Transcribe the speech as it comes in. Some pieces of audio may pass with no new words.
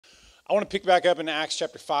I want to pick back up in Acts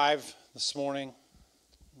chapter 5 this morning.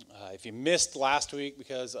 If you missed last week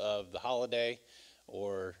because of the holiday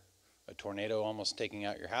or a tornado almost taking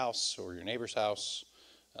out your house or your neighbor's house,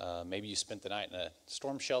 maybe you spent the night in a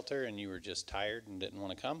storm shelter and you were just tired and didn't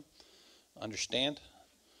want to come, understand.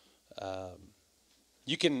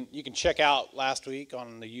 You can check out last week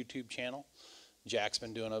on the YouTube channel. Jack's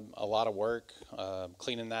been doing a lot of work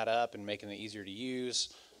cleaning that up and making it easier to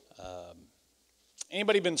use.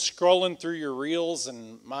 Anybody been scrolling through your reels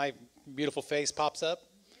and my beautiful face pops up?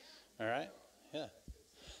 All right, yeah.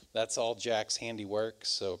 That's all Jack's handiwork,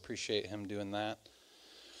 so appreciate him doing that.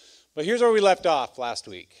 But here's where we left off last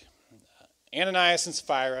week. Ananias and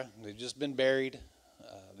Sapphira, they've just been buried.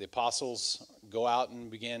 The apostles go out and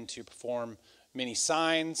begin to perform many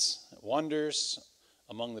signs, wonders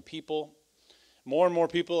among the people. More and more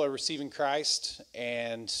people are receiving Christ,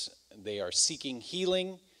 and they are seeking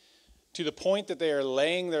healing to the point that they are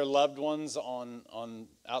laying their loved ones on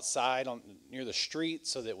outside near the street,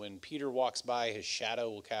 so that when Peter walks by, his shadow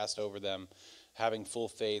will cast over them, having full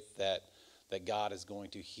faith that God is going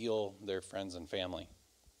to heal their friends and family.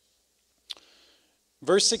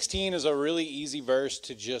 Verse 16 is a really easy verse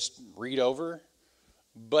to just read over,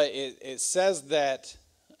 but it says that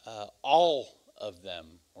all of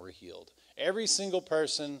them were healed. Every single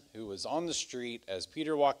person who was on the street as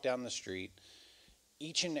Peter walked down the street,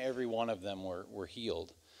 each and every one of them were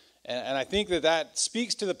healed. And I think that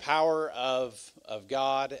speaks to the power of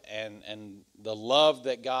God and the love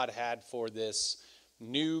that God had for this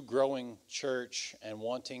new growing church and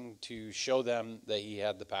wanting to show them that he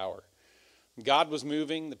had the power. God was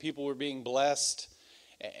moving, the people were being blessed,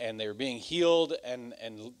 and they were being healed, and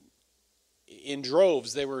in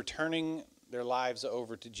droves they were turning their lives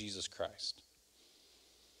over to Jesus Christ.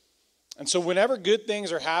 And so whenever good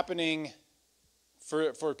things are happening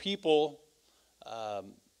for people,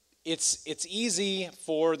 it's easy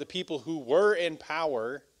for the people who were in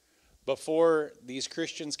power before these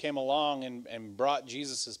Christians came along and brought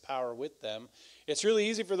Jesus' power with them. It's really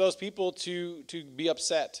easy for those people to be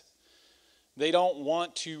upset. They don't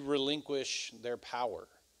want to relinquish their power.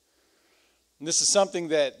 And this is something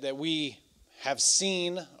that we have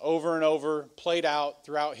seen over and over, played out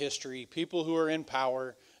throughout history. People who are in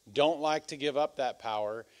power don't like to give up that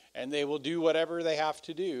power, and they will do whatever they have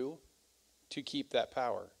to do to keep that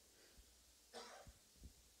power.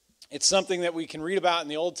 It's something that we can read about in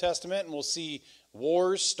the Old Testament, and we'll see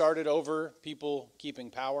wars started over people keeping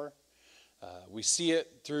power. We see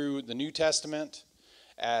it through the New Testament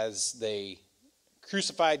as they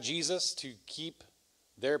crucified Jesus to keep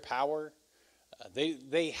their power.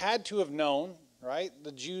 They had to have known, right?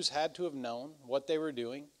 The Jews had to have known what they were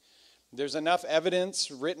doing. There's enough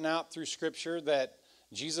evidence written out through Scripture that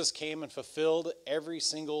Jesus came and fulfilled every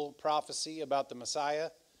single prophecy about the Messiah.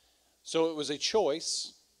 So it was a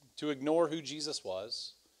choice to ignore who Jesus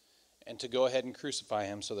was and to go ahead and crucify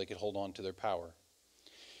him so they could hold on to their power.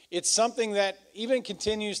 It's something that even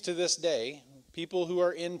continues to this day. People who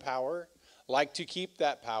are in power like to keep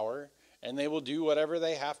that power, and they will do whatever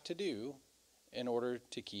they have to do in order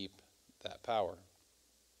to keep that power.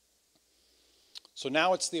 So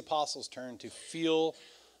now it's the apostles' turn to feel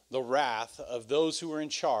the wrath of those who are in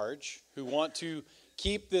charge, who want to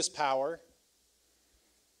keep this power,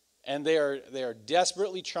 and they are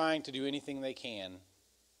desperately trying to do anything they can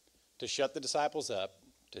to shut the disciples up,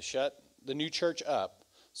 to shut the new church up,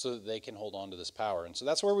 so that they can hold on to this power. And so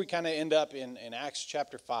that's where we kind of end up in Acts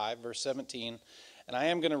chapter 5, verse 17. And I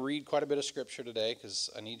am going to read quite a bit of scripture today because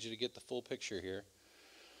I need you to get the full picture here.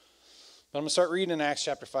 But I'm going to start reading in Acts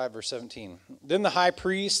chapter 5, verse 17. Then the high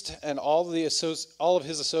priest and all of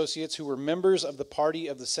his associates who were members of the party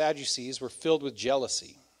of the Sadducees were filled with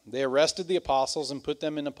jealousy. They arrested the apostles and put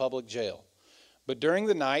them in a public jail. But during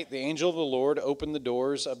the night, the angel of the Lord opened the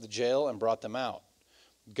doors of the jail and brought them out.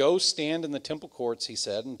 Go stand in the temple courts, he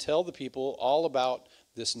said, and tell the people all about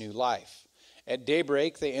this new life. At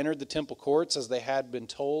daybreak, they entered the temple courts as they had been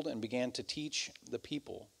told and began to teach the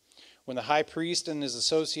people. When the high priest and his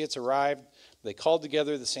associates arrived, they called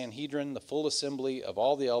together the Sanhedrin, the full assembly of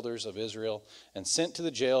all the elders of Israel, and sent to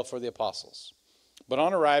the jail for the apostles. But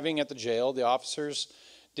on arriving at the jail, the officers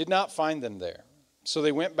did not find them there. So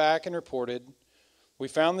they went back and reported, "We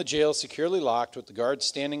found the jail securely locked with the guards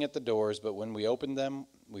standing at the doors, but when we opened them,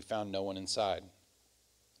 we found no one inside."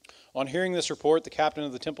 On hearing this report, the captain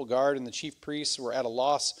of the temple guard and the chief priests were at a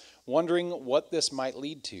loss, wondering what this might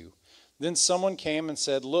lead to. Then someone came and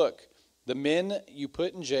said, "Look, the men you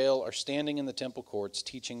put in jail are standing in the temple courts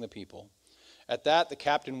teaching the people." At that, the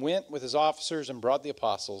captain went with his officers and brought the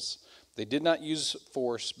apostles. They did not use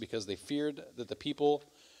force because they feared that the people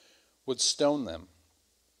would stone them.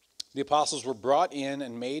 The apostles were brought in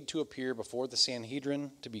and made to appear before the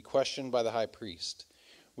Sanhedrin to be questioned by the high priest.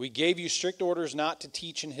 "We gave you strict orders not to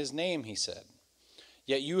teach in his name," he said.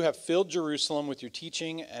 "Yet you have filled Jerusalem with your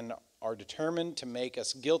teaching and are determined to make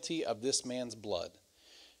us guilty of this man's blood."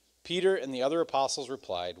 Peter and the other apostles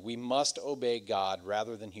replied, "We must obey God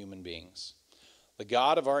rather than human beings. The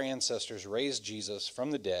God of our ancestors raised Jesus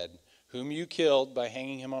from the dead, whom you killed by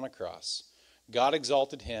hanging him on a cross. God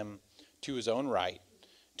exalted him to his own right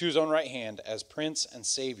hand as Prince and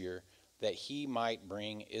Savior, that he might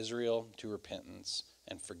bring Israel to repentance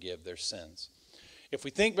and forgive their sins." If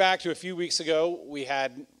we think back to a few weeks ago, we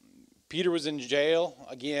had Peter was in jail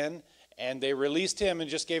again, and they released him and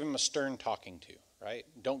just gave him a stern talking to, right?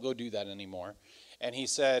 Don't go do that anymore. And he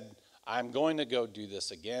said, "I'm going to go do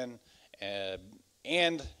this again,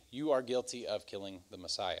 and you are guilty of killing the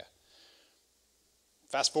Messiah."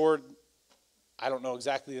 Fast forward, I don't know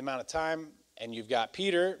exactly the amount of time, and you've got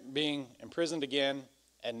Peter being imprisoned again,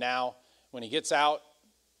 and now when he gets out,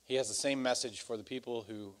 he has the same message for the people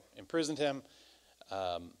who imprisoned him.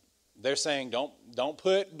 They're saying, don't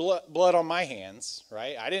put blood on my hands,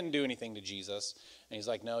 right? I didn't do anything to Jesus. And he's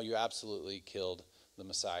like, "No, you absolutely killed the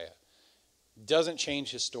Messiah." Doesn't change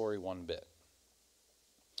his story one bit.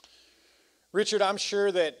 Richard, I'm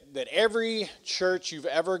sure that every church you've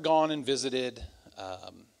ever gone and visited,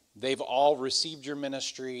 they've all received your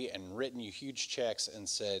ministry and written you huge checks and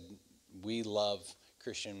said, "We love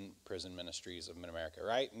Christian Prison Ministries of Mid-America,"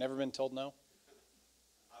 right? Never been told no?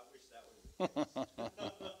 I wish that was.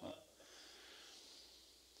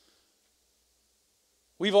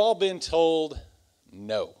 We've all been told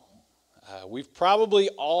no. We've probably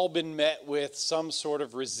all been met with some sort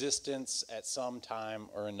of resistance at some time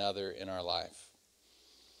or another in our life.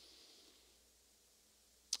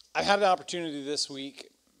 I had an opportunity this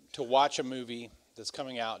week to watch a movie that's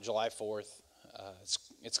coming out July 4th.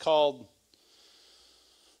 It's called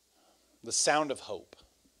The Sound of Hope.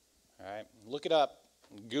 All right, look it up,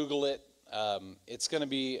 Google it. It's going to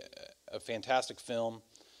be a fantastic film.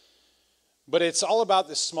 But it's all about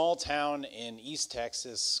this small town in East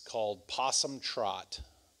Texas called Possum Trot.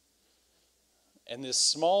 And this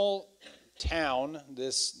small town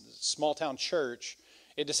church,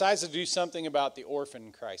 it decides to do something about the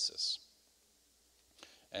orphan crisis.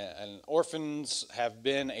 And orphans have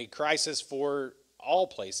been a crisis for all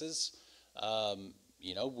places.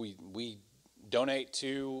 We donate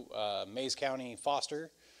to Mays County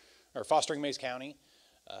fostering Mays County,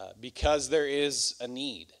 because there is a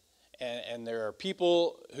need. And there are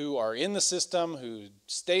people who are in the system, who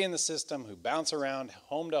stay in the system, who bounce around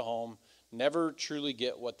home to home, never truly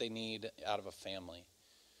get what they need out of a family.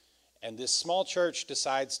 And this small church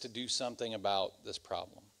decides to do something about this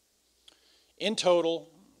problem. In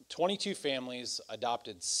total, 22 families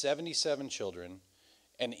adopted 77 children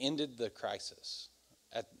and ended the crisis.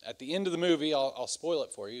 At the end of the movie, I'll spoil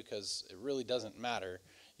it for you because it really doesn't matter.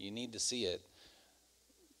 You need to see it.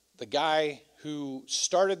 The guy who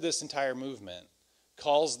started this entire movement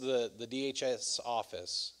calls the DHS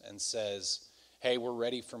office and says, "Hey, we're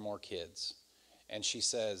ready for more kids." And she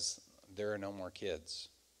says, "There are no more kids."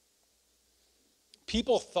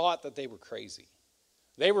 People thought that they were crazy.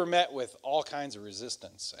 They were met with all kinds of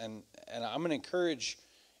resistance. And I'm going to encourage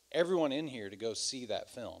everyone in here to go see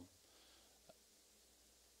that film.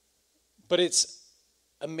 But it's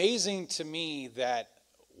amazing to me that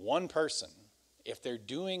one person, if they're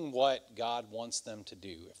doing what God wants them to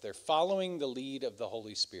do, if they're following the lead of the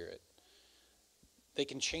Holy Spirit, they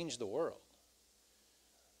can change the world.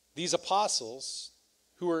 These apostles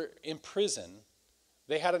who were in prison,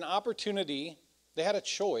 they had an opportunity, they had a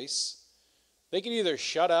choice. They could either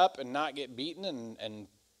shut up and not get beaten and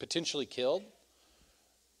potentially killed,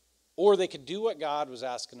 or they could do what God was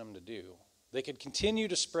asking them to do. They could continue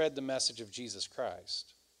to spread the message of Jesus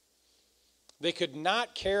Christ. They could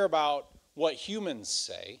not care about what humans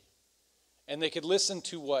say, and they could listen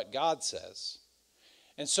to what God says.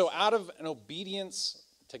 And so out of an obedience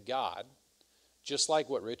to God, just like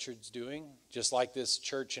what Richard's doing, just like this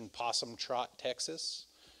church in Possum Trot, Texas,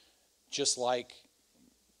 just like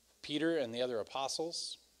Peter and the other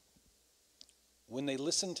apostles, when they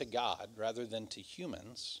listen to God rather than to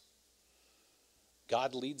humans,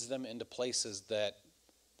 God leads them into places that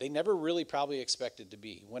they never really probably expected to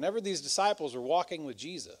be. Whenever these disciples were walking with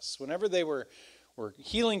Jesus, whenever they were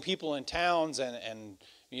healing people in towns, and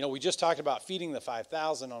we just talked about feeding the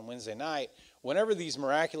 5,000 on Wednesday night, whenever these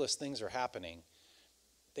miraculous things are happening,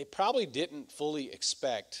 they probably didn't fully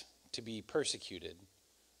expect to be persecuted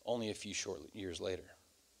only a few short years later.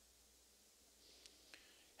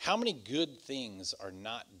 How many good things are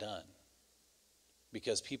not done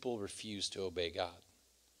because people refuse to obey God?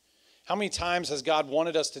 How many times has God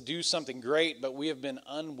wanted us to do something great, but we have been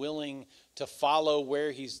unwilling to follow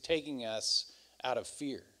where he's taking us out of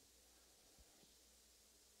fear?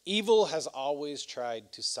 Evil has always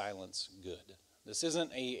tried to silence good. This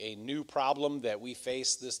isn't a new problem that we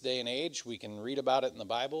face this day and age. We can read about it in the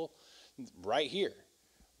Bible right here,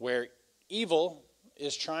 where evil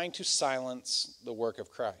is trying to silence the work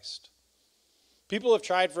of Christ. People have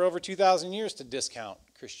tried for over 2,000 years to discount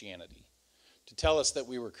Christianity, to tell us that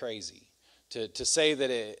we were crazy, to say that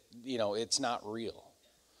it's not real.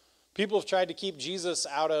 People have tried to keep Jesus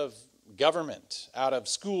out of government, out of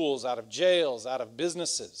schools, out of jails, out of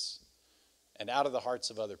businesses, and out of the hearts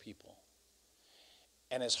of other people.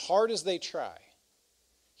 And as hard as they try,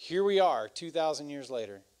 here we are 2,000 years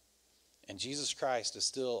later, and Jesus Christ is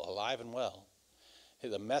still alive and well.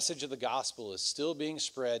 The message of the gospel is still being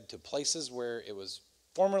spread to places where it was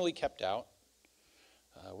formerly kept out.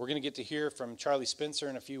 We're going to get to hear from Charlie Spencer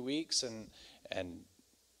in a few weeks, and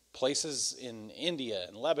places in India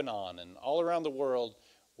and Lebanon and all around the world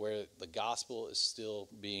where the gospel is still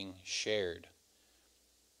being shared,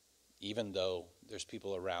 even though there's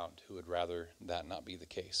people around who would rather that not be the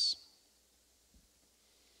case.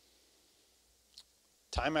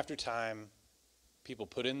 Time after time, people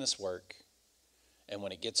put in this work, and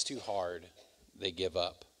when it gets too hard, they give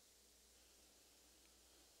up.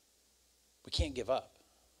 We can't give up.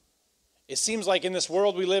 It seems like in this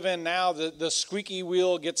world we live in now, the squeaky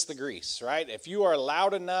wheel gets the grease, right? If you are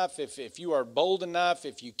loud enough, if you are bold enough,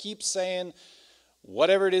 if you keep saying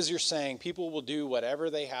whatever it is you're saying, people will do whatever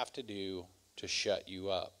they have to do to shut you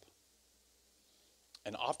up.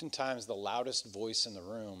 And oftentimes the loudest voice in the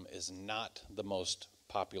room is not the most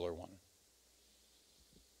popular one.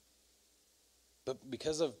 But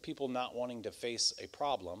because of people not wanting to face a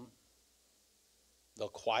problem, they'll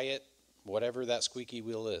quiet whatever that squeaky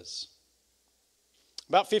wheel is.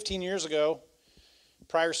 About 15 years ago,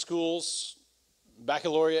 Prior Schools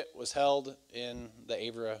Baccalaureate was held in the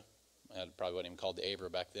Avra. It probably wasn't even called the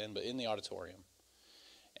Avra back then, but in the auditorium.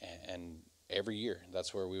 And every year,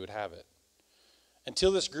 that's where we would have it.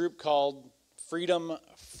 Until this group called Freedom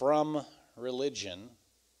from Religion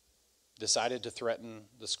decided to threaten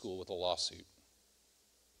the school with a lawsuit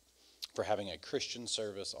for having a Christian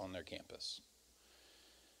service on their campus.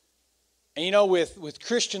 And you know, with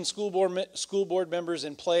Christian school board members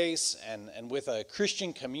in place and with a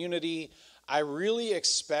Christian community, I really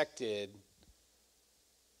expected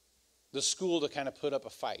the school to kind of put up a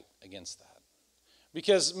fight against that.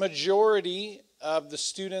 Because majority of the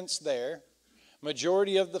students there,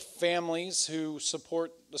 majority of the families who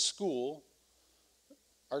support the school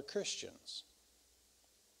are Christians.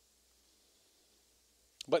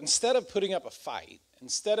 But instead of putting up a fight,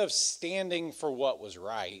 instead of standing for what was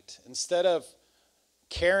right, instead of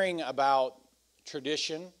caring about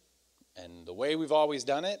tradition and the way we've always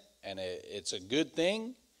done it, and it's a good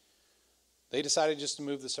thing, they decided just to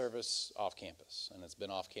move the service off campus, and it's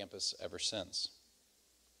been off campus ever since.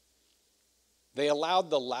 They allowed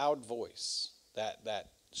the loud voice,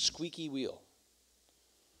 that squeaky wheel,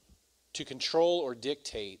 to control or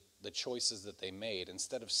dictate the choices that they made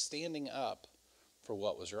instead of standing up for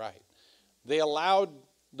what was right. They allowed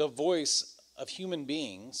the voice of human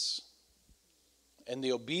beings and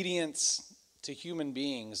the obedience to human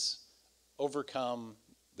beings overcome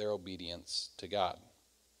their obedience to God.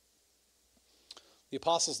 The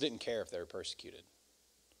apostles didn't care if they were persecuted.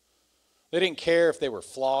 They didn't care if they were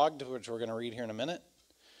flogged, which we're going to read here in a minute.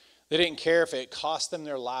 They didn't care if it cost them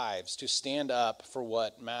their lives to stand up for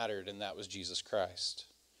what mattered, and that was Jesus Christ.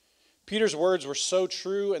 Peter's words were so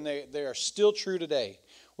true, and they are still true today.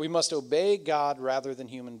 We must obey God rather than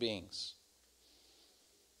human beings.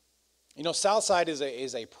 You know, Southside is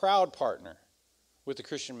a proud partner with the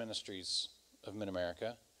Christian Ministries of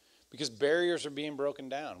Mid-America because barriers are being broken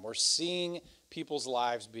down. We're seeing people's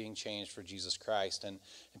lives being changed for Jesus Christ. And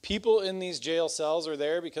people in these jail cells are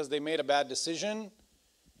there because they made a bad decision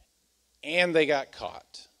and they got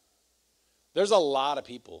caught. There's a lot of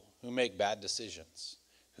people who make bad decisions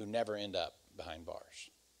who never end up behind bars.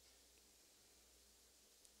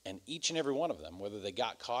 And each and every one of them, whether they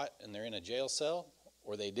got caught and they're in a jail cell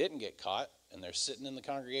or they didn't get caught and they're sitting in the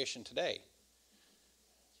congregation today,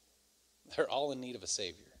 they're all in need of a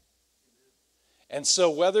Savior. And so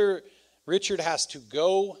whether Richard has to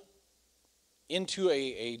go into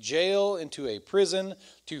a jail, into a prison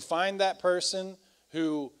to find that person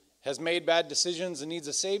who has made bad decisions and needs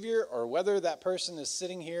a Savior, or whether that person is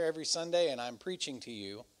sitting here every Sunday and I'm preaching to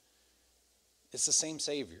you, it's the same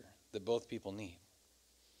Savior that both people need.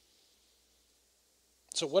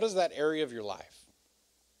 So what is that area of your life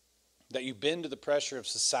that you bend to the pressure of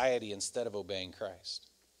society instead of obeying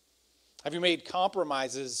Christ? Have you made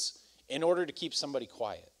compromises in order to keep somebody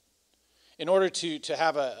quiet? In order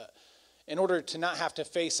in order to not have to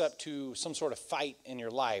face up to some sort of fight in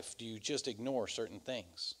your life, do you just ignore certain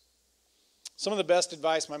things? Some of the best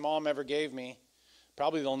advice my mom ever gave me,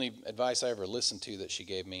 probably the only advice I ever listened to that she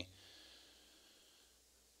gave me,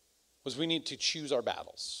 was we need to choose our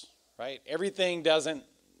battles, right? Everything doesn't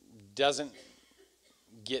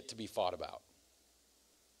get to be fought about.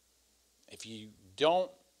 If you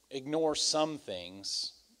don't ignore some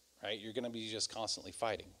things, right, you're going to be just constantly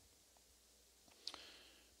fighting.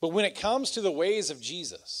 But when it comes to the ways of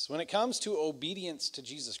Jesus, when it comes to obedience to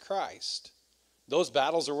Jesus Christ, those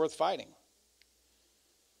battles are worth fighting.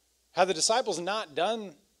 Had the disciples not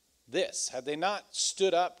done this, had they not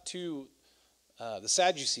stood up to the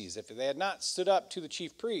Sadducees, if they had not stood up to the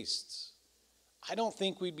chief priests, I don't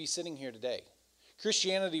think we'd be sitting here today.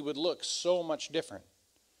 Christianity would look so much different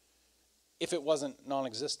if it wasn't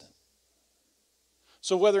non-existent.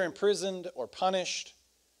 So whether imprisoned or punished,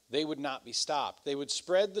 they would not be stopped. They would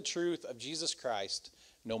spread the truth of Jesus Christ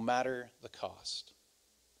no matter the cost.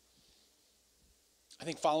 I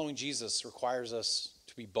think following Jesus requires us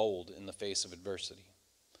to be bold in the face of adversity.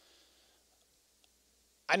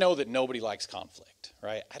 I know that nobody likes conflict,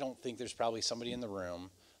 right? I don't think there's probably somebody in the room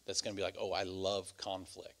that's going to be like, oh, I love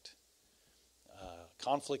conflict.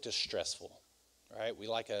 Conflict is stressful, right? We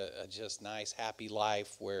like a just nice, happy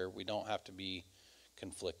life where we don't have to be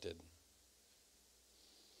conflicted.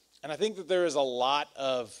 And I think that there is a lot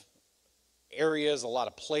of areas, a lot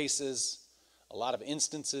of places, a lot of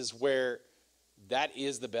instances where that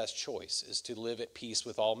is the best choice, is to live at peace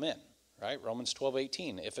with all men, right? Romans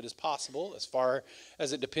 12:18, if it is possible, as far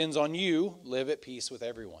as it depends on you, live at peace with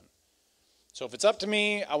everyone. So if it's up to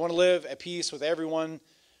me, I want to live at peace with everyone,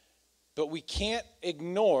 but we can't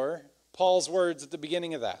ignore Paul's words at the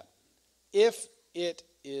beginning of that. If it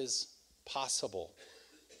is possible.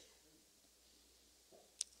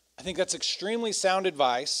 I think that's extremely sound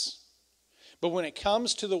advice, but when it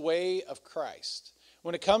comes to the way of Christ,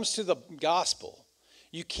 when it comes to the gospel,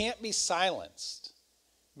 you can't be silenced,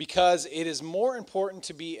 because it is more important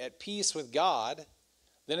to be at peace with God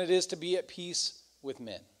than it is to be at peace with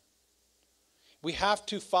men. We have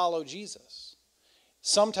to follow Jesus.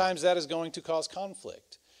 Sometimes that is going to cause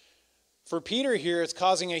conflict. For Peter here, it's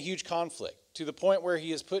causing a huge conflict to the point where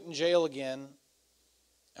he is put in jail again,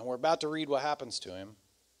 and we're about to read what happens to him.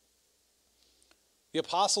 The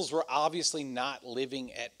apostles were obviously not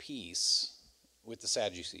living at peace with the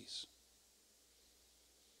Sadducees.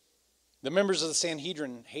 The members of the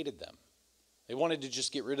Sanhedrin hated them. They wanted to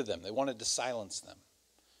just get rid of them. They wanted to silence them.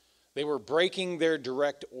 They were breaking their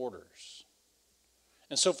direct orders.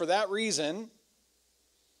 And so for that reason,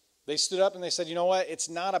 they stood up and they said, you know what? It's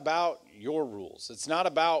not about your rules. It's not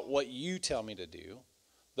about what you tell me to do.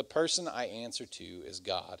 The person I answer to is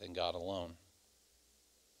God and God alone.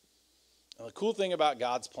 And the cool thing about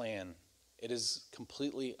God's plan, it is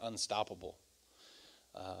completely unstoppable.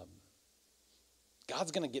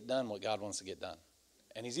 God's going to get done what God wants to get done.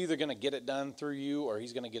 And he's either going to get it done through you, or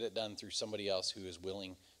he's going to get it done through somebody else who is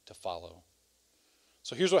willing to follow.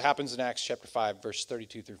 So here's what happens in Acts chapter 5, verse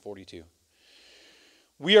 32 through 42.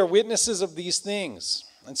 We are witnesses of these things,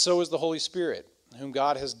 and so is the Holy Spirit, whom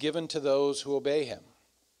God has given to those who obey him.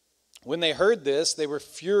 When they heard this, they were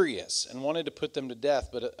furious and wanted to put them to death.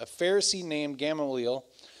 But a Pharisee named Gamaliel,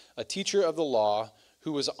 a teacher of the law,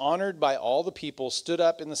 who was honored by all the people, stood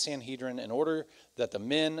up in the Sanhedrin and ordered that the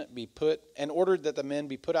men be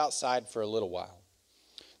put outside for a little while.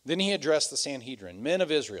 Then he addressed the Sanhedrin, "Men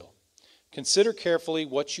of Israel, consider carefully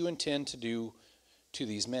what you intend to do to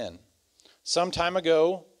these men. Some time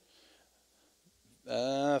ago,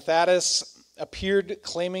 Thaddeus appeared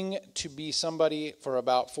claiming to be somebody, for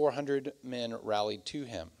about 400 men rallied to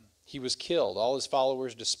him. He was killed, all his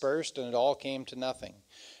followers dispersed, and it all came to nothing.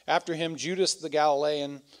 After him, Judas the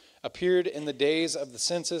Galilean appeared in the days of the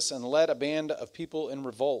census and led a band of people in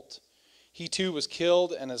revolt. He too was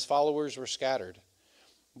killed, and his followers were scattered.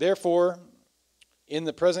 Therefore, in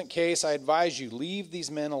the present case, I advise you, leave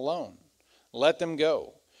these men alone. Let them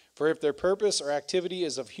go. For if their purpose or activity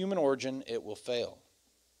is of human origin, it will fail.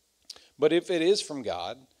 But if it is from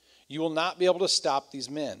God, you will not be able to stop these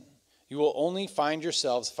men. You will only find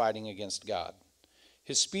yourselves fighting against God."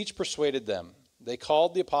 His speech persuaded them. They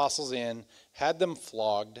called the apostles in, had them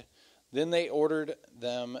flogged. Then they ordered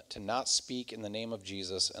them to not speak in the name of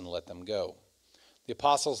Jesus and let them go. The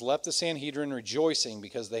apostles left the Sanhedrin rejoicing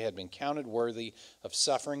because they had been counted worthy of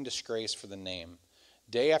suffering disgrace for the name.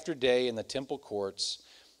 Day after day in the temple courts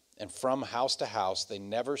and from house to house, they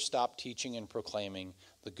never stopped teaching and proclaiming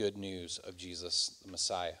the good news of Jesus the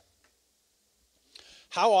Messiah.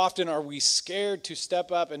 How often are we scared to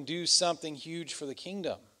step up and do something huge for the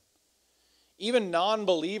kingdom? Even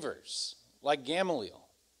non-believers like Gamaliel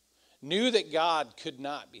knew that God could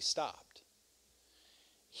not be stopped.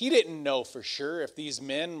 He didn't know for sure if these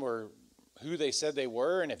men were who they said they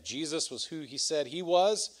were and if Jesus was who he said he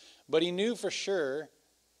was, but he knew for sure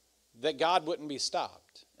that God wouldn't be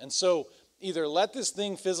stopped. And so either let this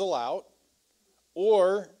thing fizzle out,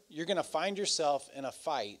 or you're going to find yourself in a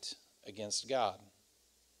fight against God.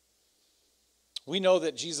 We know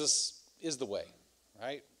that Jesus is the way,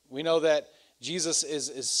 right? We know that Jesus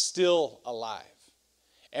is still alive.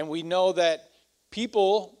 And we know that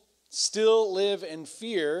people still live in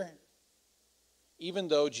fear even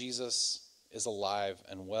though Jesus is alive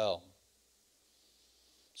and well.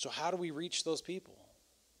 So how do we reach those people?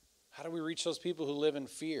 How do we reach those people who live in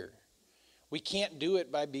fear? We can't do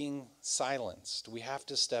it by being silenced. We have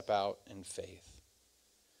to step out in faith.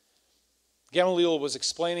 Gamaliel was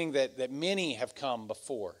explaining that many have come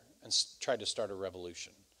before and tried to start a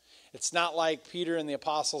revolution. It's not like Peter and the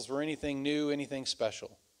apostles were anything new, anything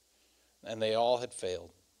special. And they all had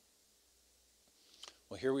failed.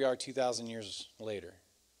 Well, here we are 2,000 years later,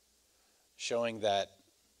 showing that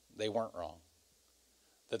they weren't wrong,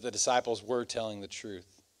 that the disciples were telling the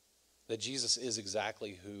truth, that Jesus is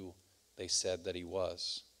exactly who they said that he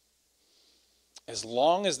was. As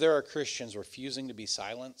long as there are Christians refusing to be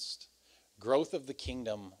silenced, growth of the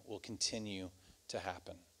kingdom will continue to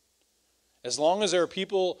happen. As long as there are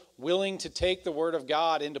people willing to take the word of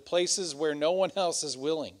God into places where no one else is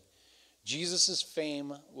willing, Jesus'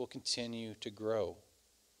 fame will continue to grow.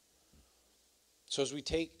 So as we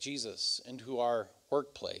take Jesus into our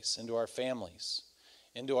workplace, into our families,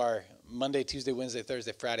 into our Monday, Tuesday, Wednesday,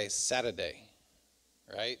 Thursday, Friday, Saturday,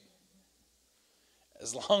 right?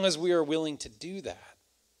 As long as we are willing to do that,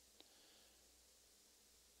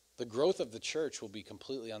 the growth of the church will be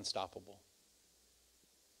completely unstoppable.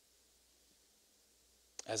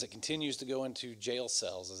 As it continues to go into jail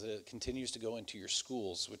cells, as it continues to go into your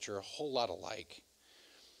schools, which are a whole lot alike,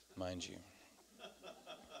 mind you.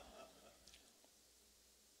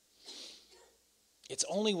 It's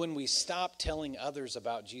only when we stop telling others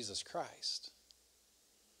about Jesus Christ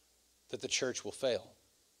that the church will fail.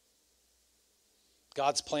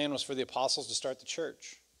 God's plan was for the apostles to start the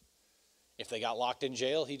church. If they got locked in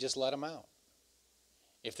jail, he just let them out.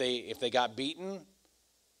 If they got beaten,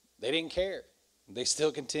 they didn't care. They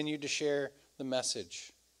still continued to share the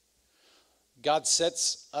message. God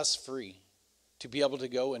sets us free to be able to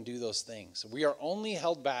go and do those things. We are only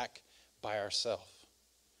held back by ourselves.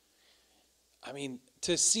 I mean,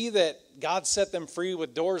 to see that God set them free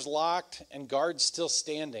with doors locked and guards still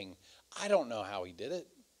standing, I don't know how he did it.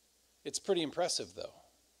 It's pretty impressive, though.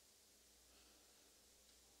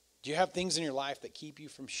 Do you have things in your life that keep you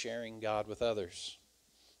from sharing God with others?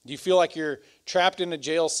 Do you feel like you're trapped in a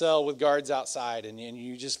jail cell with guards outside and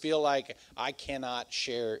you just feel like, I cannot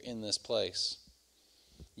share in this place?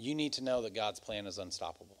 You need to know that God's plan is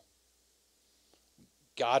unstoppable.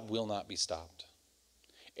 God will not be stopped.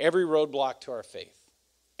 Every roadblock to our faith,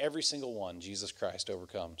 every single one, Jesus Christ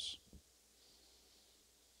overcomes.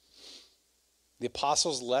 The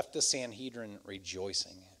apostles left the Sanhedrin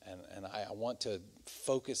rejoicing, and I want to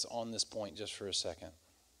focus on this point just for a second.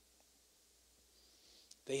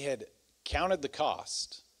 They had counted the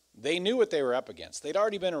cost. They knew what they were up against. They'd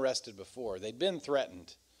already been arrested before. They'd been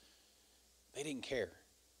threatened. They didn't care.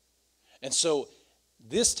 And so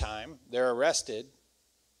this time they're arrested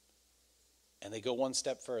and they go one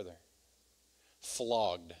step further.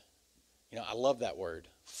 Flogged. You know, I love that word,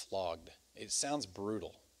 flogged. It sounds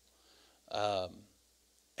brutal.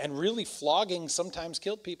 And really, flogging sometimes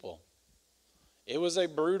killed people. It was a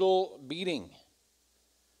brutal beating.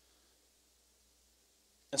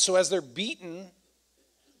 And so as they're beaten,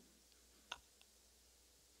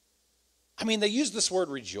 I mean, they use this word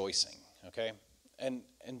rejoicing, okay? And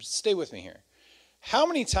stay with me here. How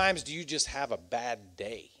many times do you just have a bad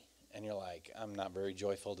day? And you're like, I'm not very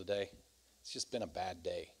joyful today. It's just been a bad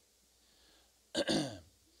day.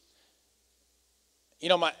 You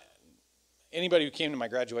know, anybody who came to my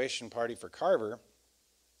graduation party for Carver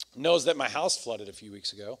knows that my house flooded a few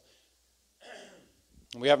weeks ago.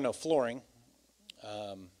 We have no flooring.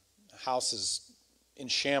 House is in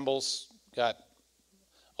shambles, got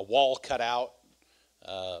a wall cut out.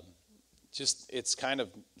 It's kind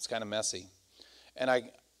of messy. And I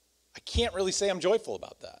can't really say I'm joyful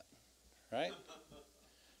about that, right?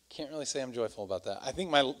 Can't really say I'm joyful about that. I think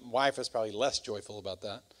my wife is probably less joyful about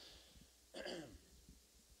that.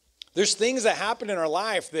 There's things that happen in our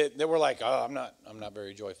life that we're like, oh, I'm not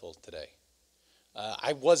very joyful today.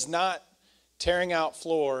 I was not tearing out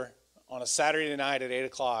floor on a Saturday night at 8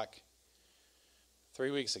 o'clock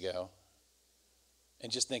 3 weeks ago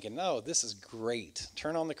and just thinking, no, this is great.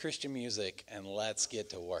 Turn on the Christian music and let's get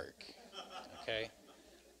to work. Okay?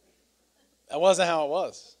 That wasn't how it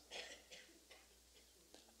was.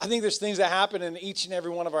 I think there's things that happen in each and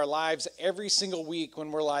every one of our lives every single week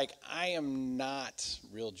when we're like, I am not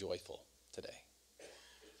real joyful today.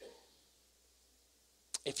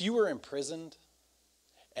 If you were imprisoned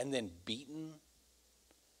and then beaten,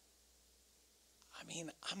 I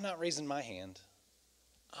mean, I'm not raising my hand.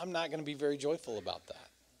 I'm not going to be very joyful about that.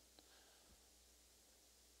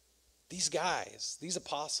 These guys, these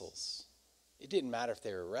apostles, it didn't matter if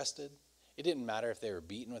they were arrested. It didn't matter if they were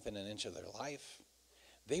beaten within an inch of their life.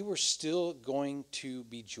 They were still going to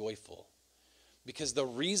be joyful. Because the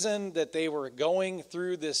reason that they were going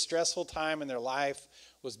through this stressful time in their life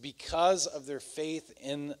was because of their faith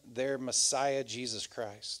in their Messiah, Jesus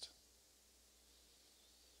Christ.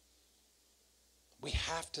 We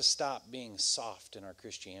have to stop being soft in our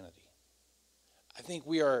Christianity. I think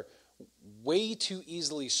we are way too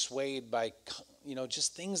easily swayed by,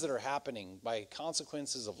 just things that are happening, by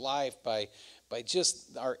consequences of life, by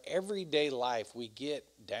just our everyday life. We get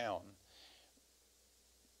down.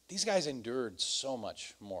 These guys endured so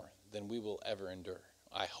much more than we will ever endure.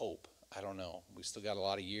 I hope. I don't know. We still got a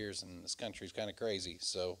lot of years, and this country's kind of crazy,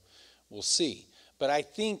 so we'll see. But I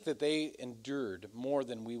think that they endured more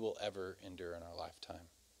than we will ever endure in our lifetime.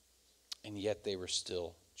 And yet they were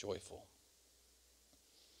still joyful.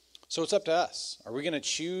 So it's up to us. Are we going to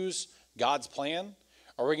choose God's plan?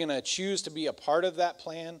 Are we going to choose to be a part of that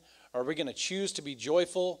plan? Or are we going to choose to be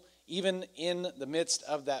joyful even in the midst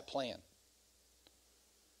of that plan?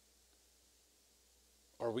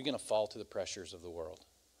 Or are we going to fall to the pressures of the world?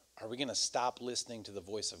 Are we going to stop listening to the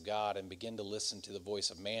voice of God and begin to listen to the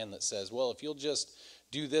voice of man that says, well, if you'll just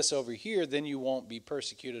do this over here, then you won't be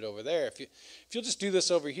persecuted over there. If you'll just do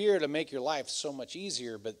this over here to make your life so much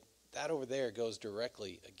easier, but that over there goes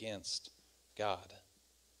directly against God.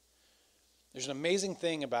 There's an amazing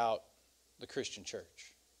thing about the Christian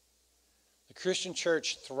church. The Christian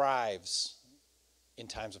church thrives in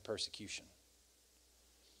times of persecution.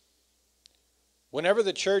 Whenever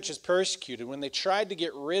the church is persecuted, when they tried to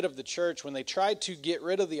get rid of the church, when they tried to get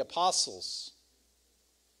rid of the apostles,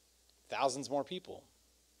 thousands more people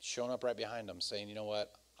showing up right behind them saying, you know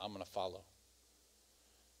what, I'm going to follow.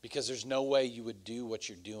 Because there's no way you would do what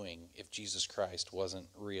you're doing if Jesus Christ wasn't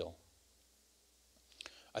real.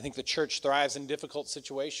 I think the church thrives in difficult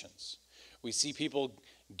situations. We see people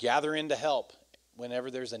gather in to help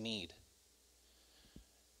whenever there's a need.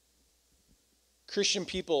 Christian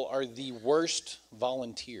people are the worst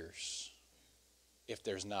volunteers if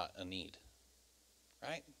there's not a need,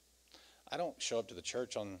 right? I don't show up to the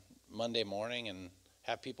church on Monday morning and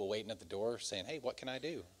have people waiting at the door saying, hey, what can I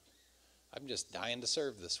do? I'm just dying to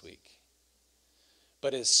serve this week.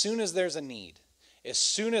 But as soon as there's a need, as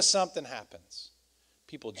soon as something happens,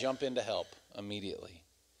 people jump in to help immediately.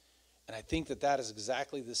 And I think that is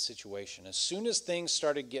exactly this situation. As soon as things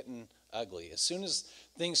started getting ugly, as soon as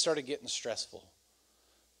things started getting stressful,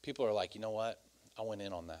 people are like, you know what? I went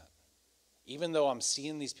in on that. Even though I'm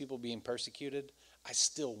seeing these people being persecuted, I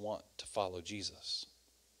still want to follow Jesus.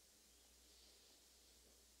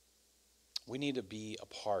 We need to be a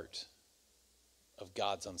part of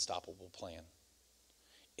God's unstoppable plan.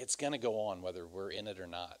 It's going to go on whether we're in it or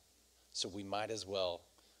not. So we might as well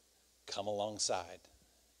come alongside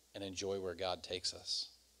and enjoy where God takes us.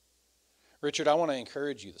 Richard, I want to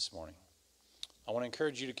encourage you this morning. I want to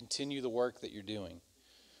encourage you to continue the work that you're doing.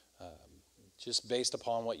 Just based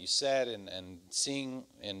upon what you said and seeing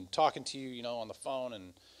and talking to you, on the phone.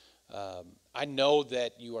 And I know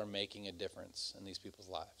that you are making a difference in these people's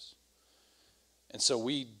lives. And so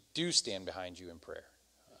we do stand behind you in prayer.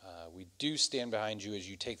 We do stand behind you as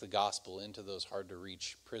you take the gospel into those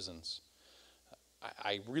hard-to-reach prisons.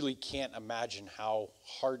 I really can't imagine how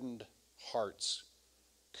hardened hearts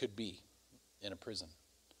could be in a prison.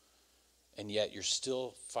 And yet you're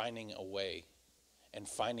still finding a way and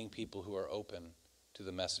finding people who are open to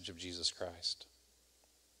the message of Jesus Christ.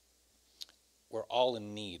 We're all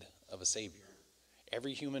in need of a Savior.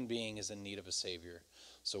 Every human being is in need of a Savior.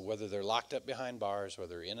 So whether they're locked up behind bars,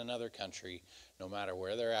 whether they're in another country, no matter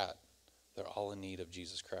where they're at, they're all in need of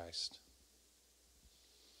Jesus Christ.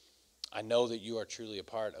 I know that you are truly a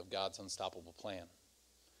part of God's unstoppable plan.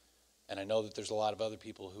 And I know that there's a lot of other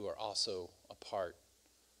people who are also a part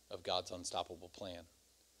of God's unstoppable plan.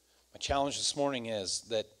 My challenge this morning is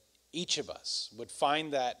that each of us would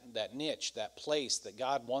find that niche, that place that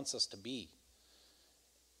God wants us to be,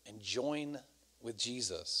 and join with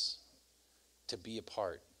Jesus to be a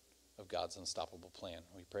part of God's unstoppable plan.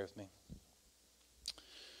 Will you pray with me?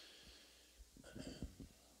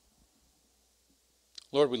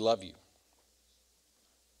 Lord, we love you.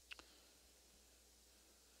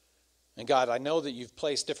 And God, I know that you've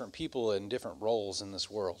placed different people in different roles in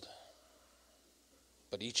this world,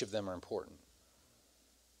 but each of them are important.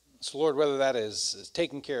 So Lord, whether that is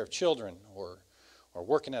taking care of children or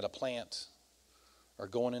working at a plant or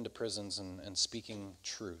going into prisons and speaking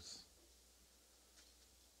truth,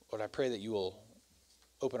 Lord, I pray that you will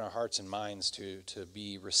open our hearts and minds to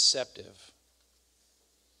be receptive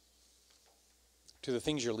to the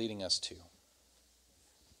things you're leading us to.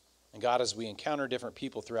 And God, as we encounter different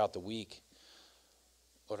people throughout the week,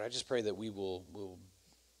 Lord, I just pray that we will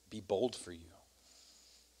be bold for you.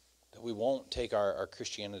 That we won't take our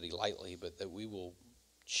Christianity lightly, but that we will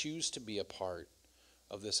choose to be a part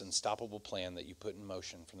of this unstoppable plan that you put in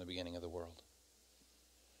motion from the beginning of the world.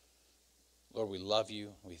 Lord, we love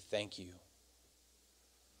you. We thank you.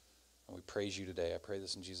 And we praise you today. I pray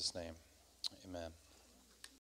this in Jesus' name. Amen.